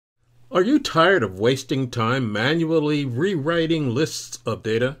Are you tired of wasting time manually rewriting lists of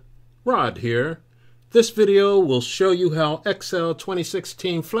data? Rod here. This video will show you how Excel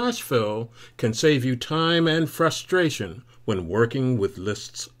 2016 Flash Fill can save you time and frustration when working with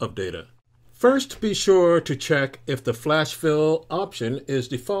lists of data. First, be sure to check if the Flash Fill option is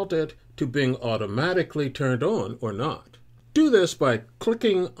defaulted to being automatically turned on or not. Do this by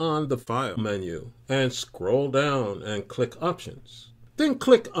clicking on the File menu and scroll down and click Options. Then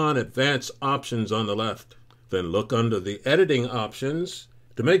click on Advanced Options on the left. Then look under the Editing options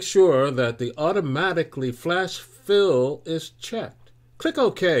to make sure that the Automatically Flash Fill is checked. Click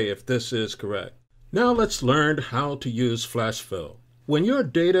OK if this is correct. Now let's learn how to use Flash Fill. When your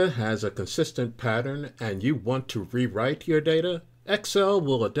data has a consistent pattern and you want to rewrite your data, Excel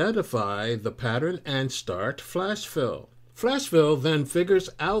will identify the pattern and start Flash Fill. Flash Fill then figures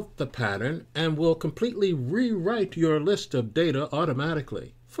out the pattern and will completely rewrite your list of data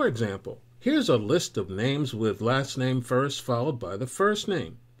automatically. For example, here's a list of names with last name first followed by the first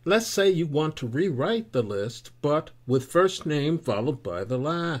name. Let's say you want to rewrite the list, but with first name followed by the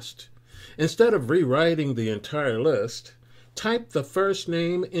last. Instead of rewriting the entire list, type the first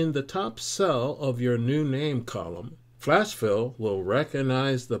name in the top cell of your new name column. Flash Fill will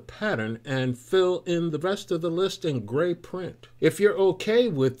recognize the pattern and fill in the rest of the list in gray print. If you're okay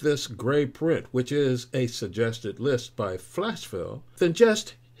with this gray print, which is a suggested list by Flash Fill, then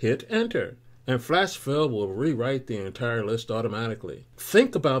just hit Enter, and Flash Fill will rewrite the entire list automatically.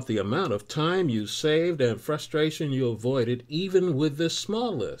 Think about the amount of time you saved and frustration you avoided even with this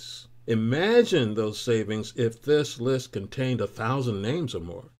small list. Imagine those savings if this list contained 1,000 names or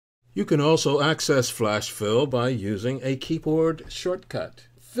more. You can also access Flash Fill by using a keyboard shortcut.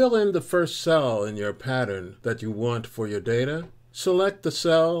 Fill in the first cell in your pattern that you want for your data. Select the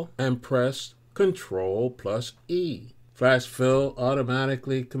cell and press Ctrl+E. Flash Fill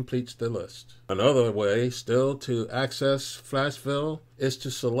automatically completes the list. Another way still to access Flash Fill is to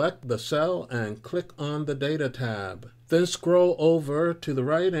select the cell and click on the Data tab. Then scroll over to the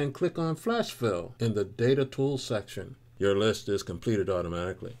right and click on Flash Fill in the Data Tools section. Your list is completed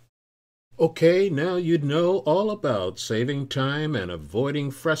automatically. Okay, now you know all about saving time and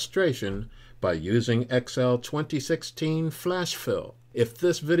avoiding frustration by using Excel 2016 Flash Fill. If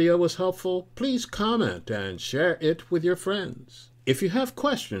this video was helpful, please comment and share it with your friends. If you have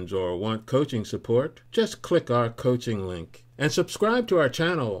questions or want coaching support, just click our coaching link and subscribe to our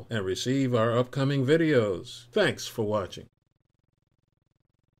channel and receive our upcoming videos. Thanks for watching.